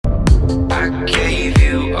I gave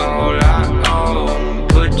you all I own,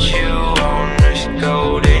 put you on this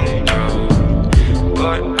golden throne,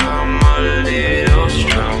 but I'm a little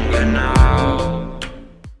stronger now.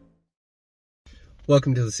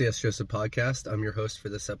 Welcome to the C.S. Joseph Podcast. I'm your host for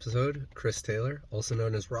this episode, Chris Taylor, also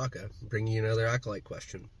known as Raka, bringing you another Acolyte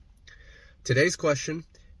question. Today's question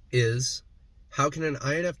is, how can an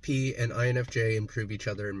INFP and INFJ improve each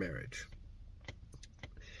other in marriage?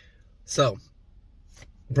 So,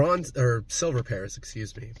 silver pairs,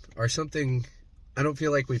 are something I don't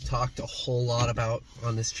feel like we've talked a whole lot about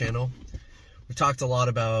on this channel. We've talked a lot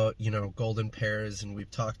about, golden pairs, and we've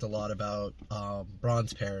talked a lot about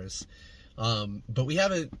bronze pairs. But we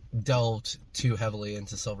haven't delved too heavily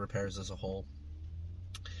into silver pairs as a whole.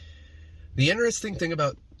 The interesting thing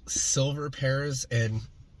about silver pairs and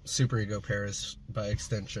superego pairs by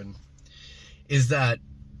extension is that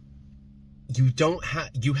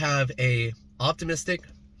you have a optimistic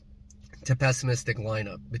to pessimistic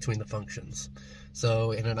lineup between the functions.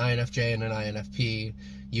 So in an INFJ and an INFP,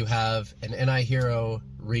 you have an NI hero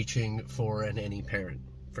reaching for an NE parent,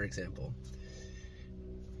 for example,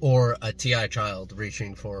 or a TI child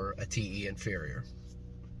reaching for a TE inferior.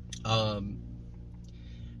 And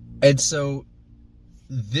so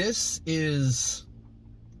this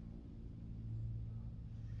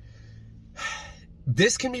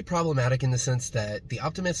can be problematic in the sense that the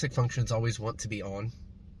optimistic functions always want to be on,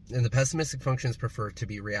 and the pessimistic functions prefer to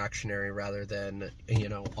be reactionary rather than,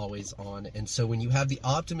 always on. And so when you have the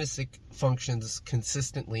optimistic functions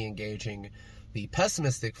consistently engaging the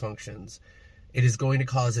pessimistic functions, it is going to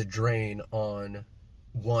cause a drain on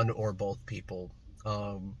one or both people.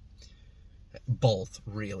 Both,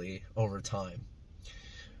 really, over time.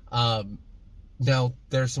 Now,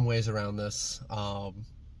 there's some ways around this.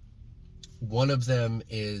 One of them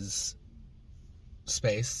is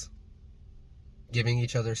space. Giving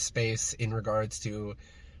each other space in regards to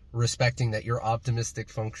respecting that your optimistic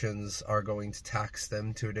functions are going to tax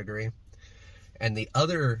them to a degree. And the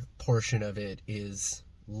other portion of it is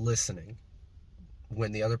listening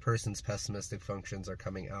when the other person's pessimistic functions are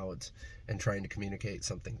coming out and trying to communicate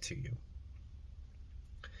something to you.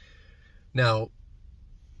 Now,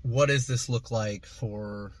 what does this look like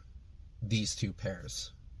for these two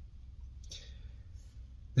pairs?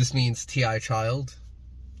 This means TI child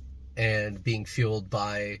and being fueled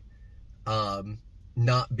by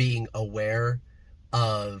not being aware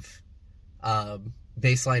of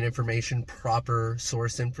baseline information, proper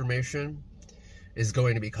source information, is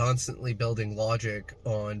going to be constantly building logic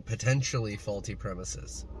on potentially faulty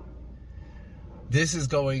premises. This is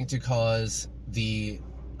going to cause the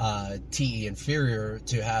TE inferior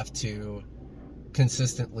to have to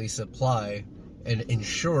consistently supply and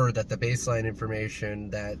ensure that the baseline information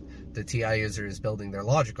that the TI user is building their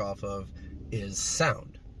logic off of is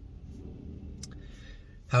sound.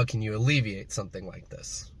 How can you alleviate something like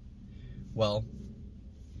this? Well,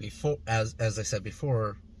 as I said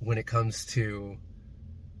before, when it comes to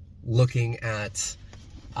looking at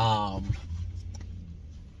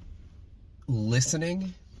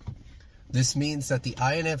listening, this means that the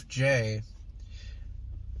INFJ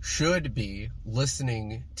should be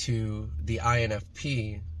listening to the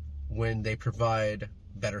INFP when they provide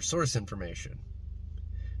better source information.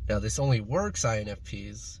 Now, this only works,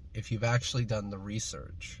 INFPs, if you've actually done the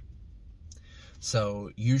research. So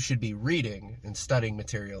you should be reading and studying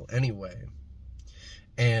material anyway,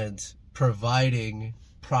 and providing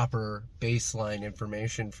proper baseline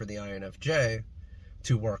information for the INFJ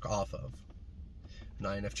to work off of. And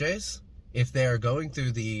INFJs, if they are going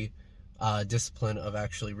through the discipline of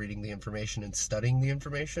actually reading the information and studying the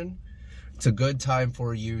information, it's a good time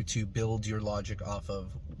for you to build your logic off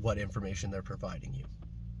of what information they're providing you.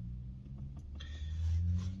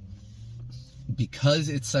 Because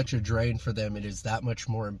it's such a drain for them, it is that much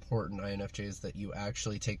more important, INFJs, that you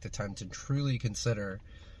actually take the time to truly consider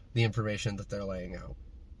the information that they're laying out.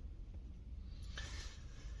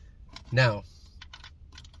 Now,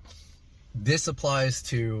 this applies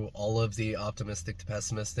to all of the optimistic to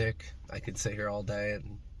pessimistic. I could sit here all day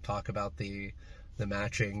and talk about the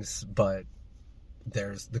matchings, but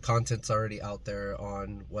the content's already out there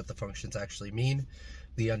on what the functions actually mean.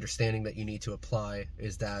 The understanding that you need to apply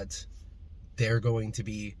is that they're going to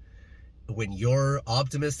be, when you're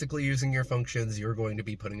optimistically using your functions, you're going to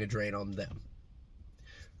be putting a drain on them.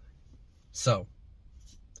 So,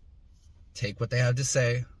 take what they have to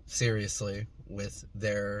say seriously with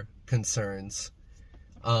their concerns,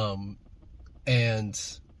 and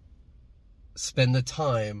spend the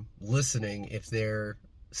time listening if they're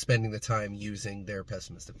spending the time using their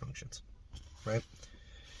pessimistic functions, right?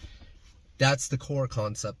 That's the core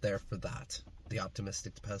concept there for that. the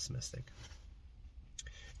optimistic to pessimistic.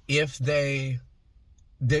 If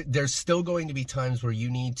there's still going to be times where you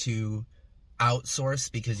need to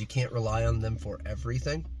outsource because you can't rely on them for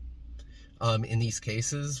everything. In these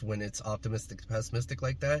cases, when it's optimistic to pessimistic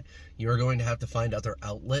like that, you're going to have to find other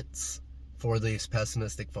outlets for these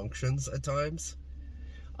pessimistic functions at times.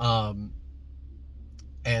 And,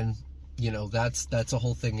 you know, that's a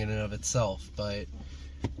whole thing in and of itself. But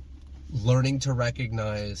learning to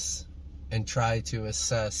recognize and try to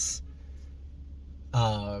assess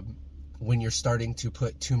when you're starting to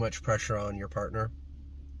put too much pressure on your partner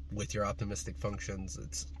with your optimistic functions,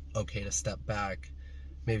 it's okay to step back.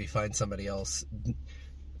 Maybe find somebody else.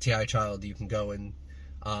 TI child, you can go and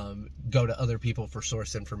go to other people for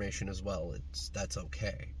source information as well. That's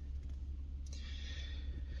okay.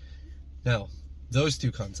 Now, those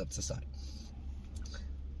two concepts aside,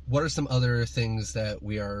 what are some other things that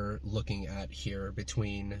we are looking at here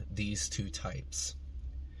between these two types?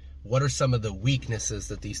 What are some of the weaknesses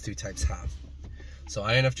that these two types have? So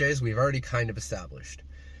INFJs, we've already kind of established.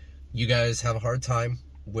 You guys have a hard time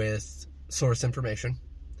with source information,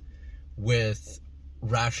 with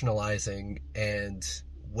rationalizing and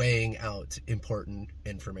weighing out important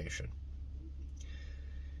information.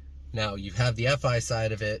 Now, you have the FI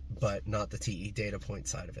side of it, but not the TE data point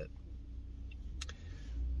side of it.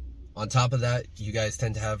 On top of that, you guys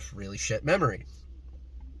tend to have really shit memory.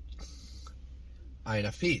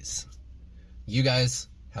 INFPs, you guys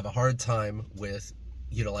have a hard time with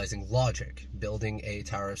utilizing logic, building a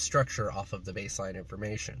tower of structure off of the baseline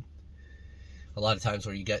information. A lot of times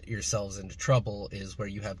where you get yourselves into trouble is where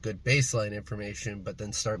you have good baseline information, but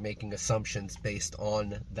then start making assumptions based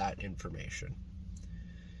on that information.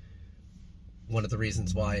 One of the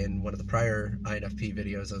reasons why in one of the prior INFP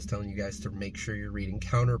videos I was telling you guys to make sure you're reading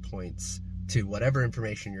counterpoints to whatever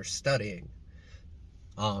information you're studying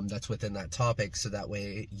that's within that topic, so that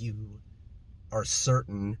way you are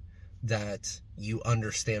certain that you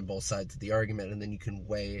understand both sides of the argument, and then you can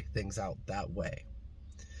weigh things out that way.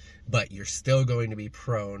 But you're still going to be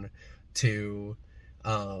prone to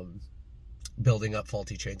building up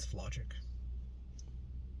faulty chains of logic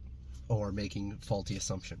or making faulty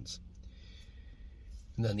assumptions.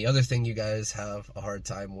 And then the other thing you guys have a hard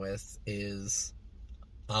time with is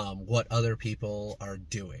what other people are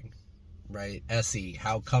doing, right? SE,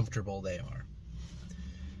 how comfortable they are.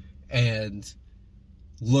 And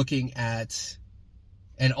looking at,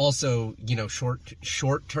 and also, you know,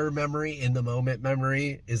 short-term memory, in the moment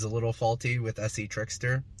memory is a little faulty with SE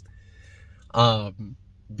Trickster.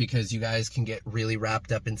 Because you guys can get really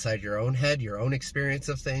wrapped up inside your own head, your own experience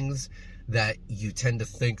of things, that you tend to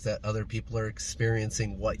think that other people are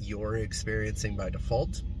experiencing what you're experiencing by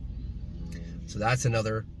default. So that's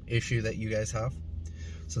another issue that you guys have.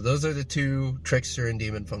 So those are the two Trickster and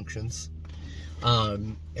Demon functions.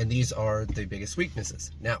 And these are the biggest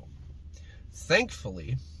weaknesses. Now,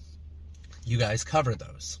 thankfully, you guys cover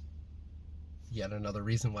those. Yet another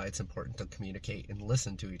reason why it's important to communicate and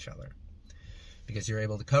listen to each other. Because you're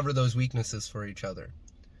able to cover those weaknesses for each other.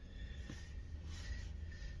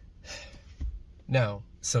 Now,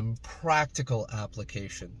 some practical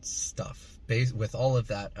application stuff, with all of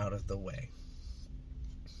that out of the way.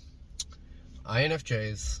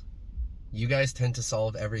 INFJs, you guys tend to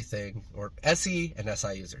solve everything, or SE and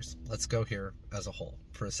SI users. Let's go here as a whole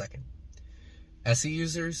for a second. SE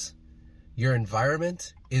users, your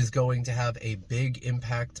environment is going to have a big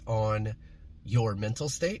impact on your mental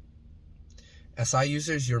state. SI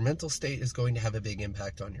users, your mental state is going to have a big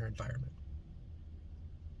impact on your environment.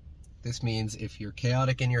 This means if you're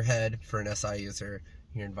chaotic in your head for an SI user,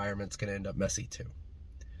 your environment's going to end up messy too.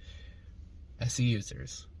 SE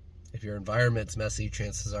users, if your environment's messy,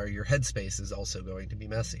 chances are your headspace is also going to be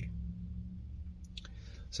messy.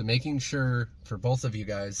 So making sure for both of you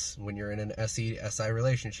guys, when you're in an SE-SI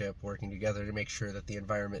relationship, working together to make sure that the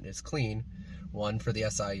environment is clean, one for the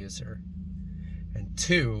SI user, and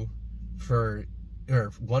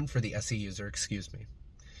one for the SE user, excuse me,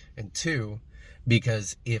 and two,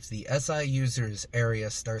 because if the SI user's area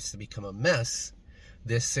starts to become a mess,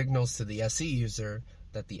 this signals to the SE user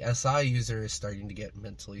that the SI user is starting to get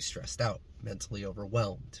mentally stressed out, mentally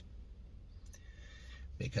overwhelmed.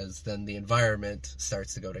 Because then the environment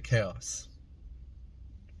starts to go to chaos.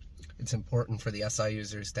 It's important for the SI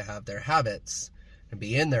users to have their habits and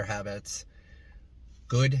be in their habits,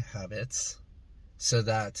 good habits, so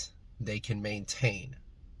that they can maintain.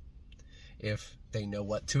 If they know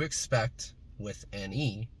what to expect with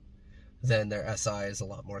NE, then their SI is a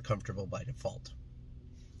lot more comfortable by default.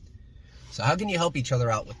 So how can you help each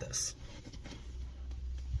other out with this?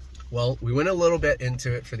 Well, we went a little bit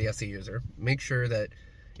into it for the SE user. Make sure that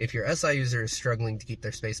if your SI user is struggling to keep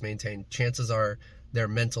their space maintained, chances are their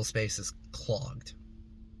mental space is clogged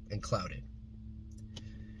and clouded.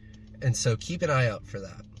 And so keep an eye out for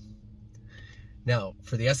that. Now,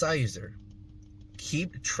 for the SI user,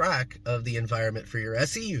 keep track of the environment for your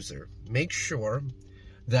SE user. Make sure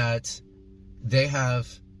that they have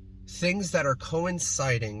things that are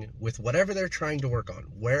coinciding with whatever they're trying to work on,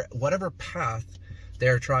 whatever path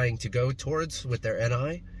they're trying to go towards with their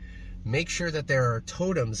NI. Make sure that there are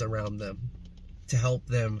totems around them to help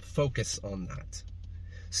them focus on that.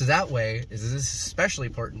 So that way, this is especially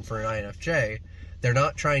important for an INFJ, they're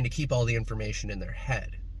not trying to keep all the information in their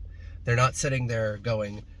head. They're not sitting there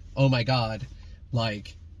going, oh my God,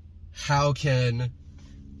 like, how can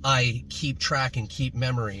I keep track and keep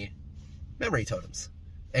memory totems?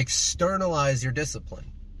 Externalize your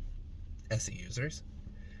discipline, SE users.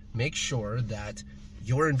 Make sure that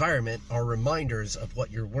your environment are reminders of what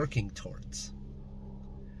you're working towards.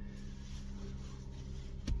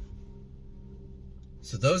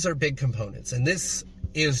 So those are big components. And this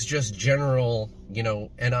is just general,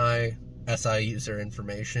 NI, SI user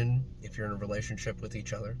information if you're in a relationship with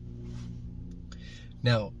each other.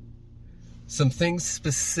 Now, some things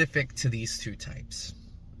specific to these two types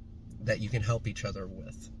that you can help each other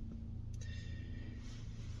with.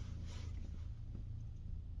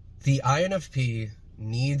 The INFP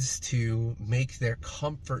needs to make their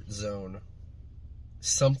comfort zone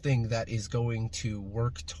something that is going to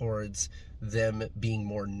work towards them being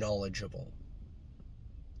more knowledgeable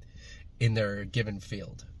in their given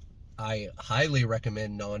field. I highly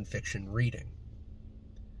recommend nonfiction reading,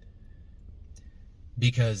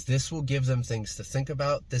 because this will give them things to think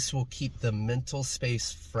about. This will keep the mental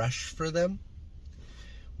space fresh for them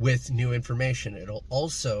with new information. It'll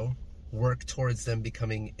also work towards them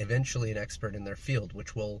becoming eventually an expert in their field,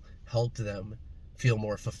 which will help them feel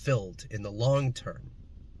more fulfilled in the long term.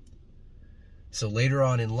 So later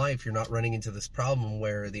on in life, you're not running into this problem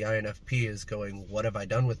where the INFP is going, what have I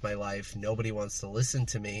done with my life? Nobody wants to listen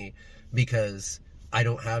to me because I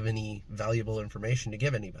don't have any valuable information to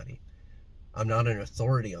give anybody. I'm not an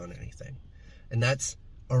authority on anything. And that's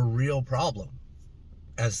a real problem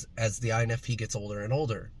as the INFP gets older and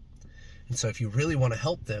older. And so if you really want to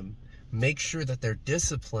help them, make sure that their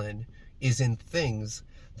discipline is in things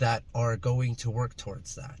that are going to work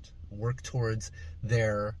towards that. Work towards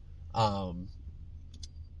their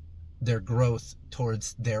growth,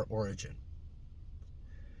 towards their origin.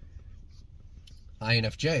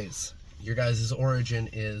 INFJs, your guys' origin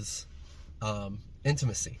is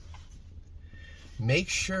intimacy. Make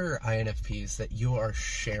sure, INFPs, that you are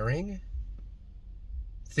sharing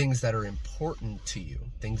things that are important to you,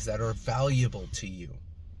 things that are valuable to you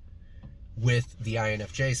with the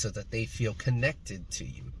INFJ, so that they feel connected to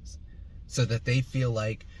you, so that they feel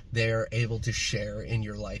like they're able to share in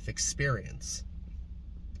your life experience.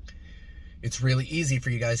 It's really easy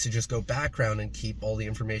for you guys to just go background and keep all the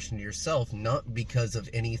information to yourself, not because of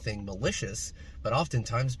anything malicious, but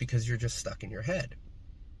oftentimes because you're just stuck in your head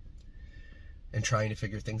and trying to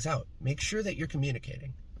figure things out. Make sure that you're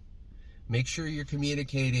communicating. Make sure you're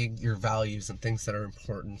communicating your values and things that are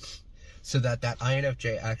important, so that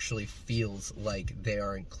INFJ actually feels like they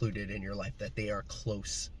are included in your life, that they are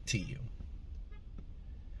close to you.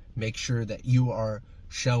 Make sure that you are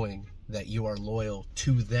showing that you are loyal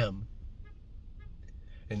to them.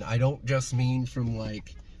 And I don't just mean from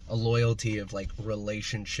like a loyalty of like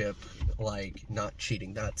relationship, like not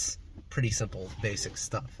cheating. That's pretty simple, basic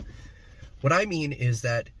stuff. What I mean is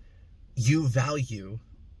that you value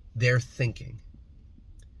their thinking.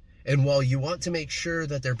 And while you want to make sure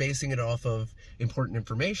that they're basing it off of important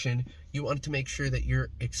information, you want to make sure that you're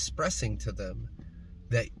expressing to them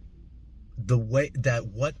that the way that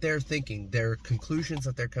what they're thinking, their conclusions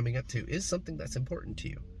that they're coming up to, is something that's important to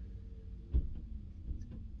you.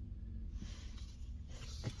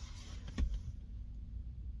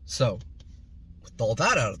 So, with all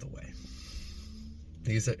that out of the way,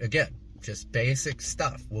 these are, again, just basic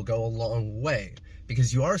stuff will go a long way,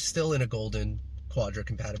 because you are still in a golden quadrant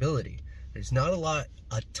compatibility. There's not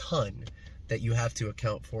a ton that you have to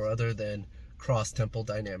account for other than cross-temple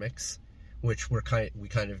dynamics, which we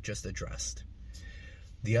kind of just addressed.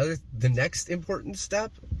 The next important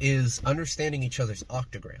step is understanding each other's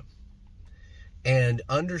octagram and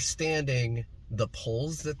understanding the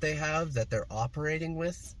poles that they have, that they're operating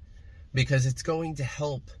with, because it's going to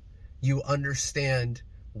help you understand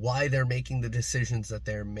why they're making the decisions that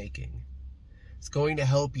they're making. It's going to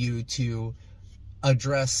help you to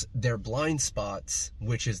address their blind spots,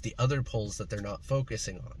 which is the other poles that they're not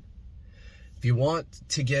focusing on. If you want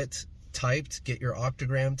to get your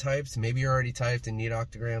octagram typed, maybe you're already typed and need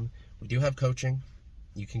octagram, we do have coaching.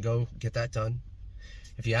 you can go get that done.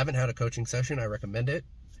 If you haven't had a coaching session, I recommend it.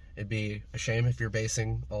 It'd be a shame if you're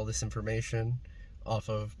basing all this information off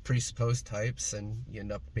of presupposed types and you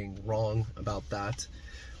end up being wrong about that.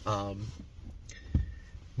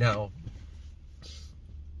 Now,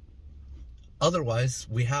 otherwise,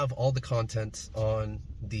 we have all the content on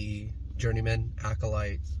the Journeyman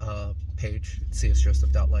Acolyte page,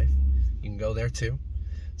 csjoseph.life. You can go there too.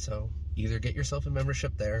 So either get yourself a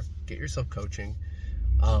membership there, get yourself coaching.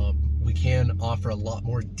 We can offer a lot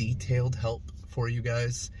more detailed help for you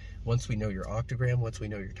guys once we know your octogram, once we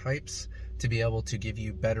know your types, to be able to give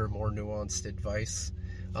you better, more nuanced advice.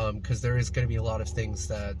 Because there is going to be a lot of things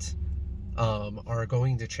that are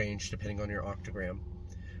going to change depending on your octogram.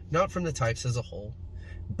 Not from the types as a whole,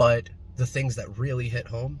 but the things that really hit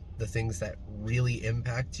home, the things that really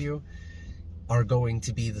impact you, are going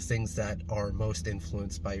to be the things that are most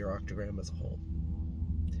influenced by your octogram as a whole.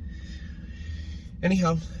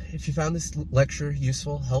 Anyhow, if you found this lecture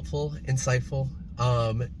useful, helpful, insightful,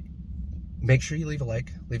 make sure you leave a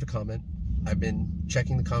like, leave a comment. I've been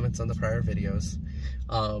checking the comments on the prior videos.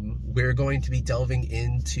 We're going to be delving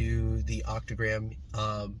into the octogram.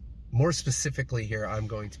 More specifically here, I'm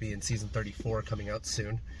going to be in season 34 coming out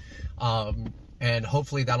soon. And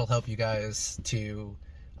hopefully that'll help you guys to,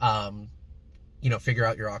 figure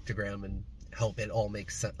out your octogram and help it all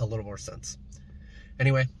make a little more sense.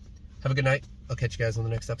 Anyway, have a good night. I'll catch you guys on the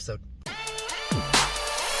next episode.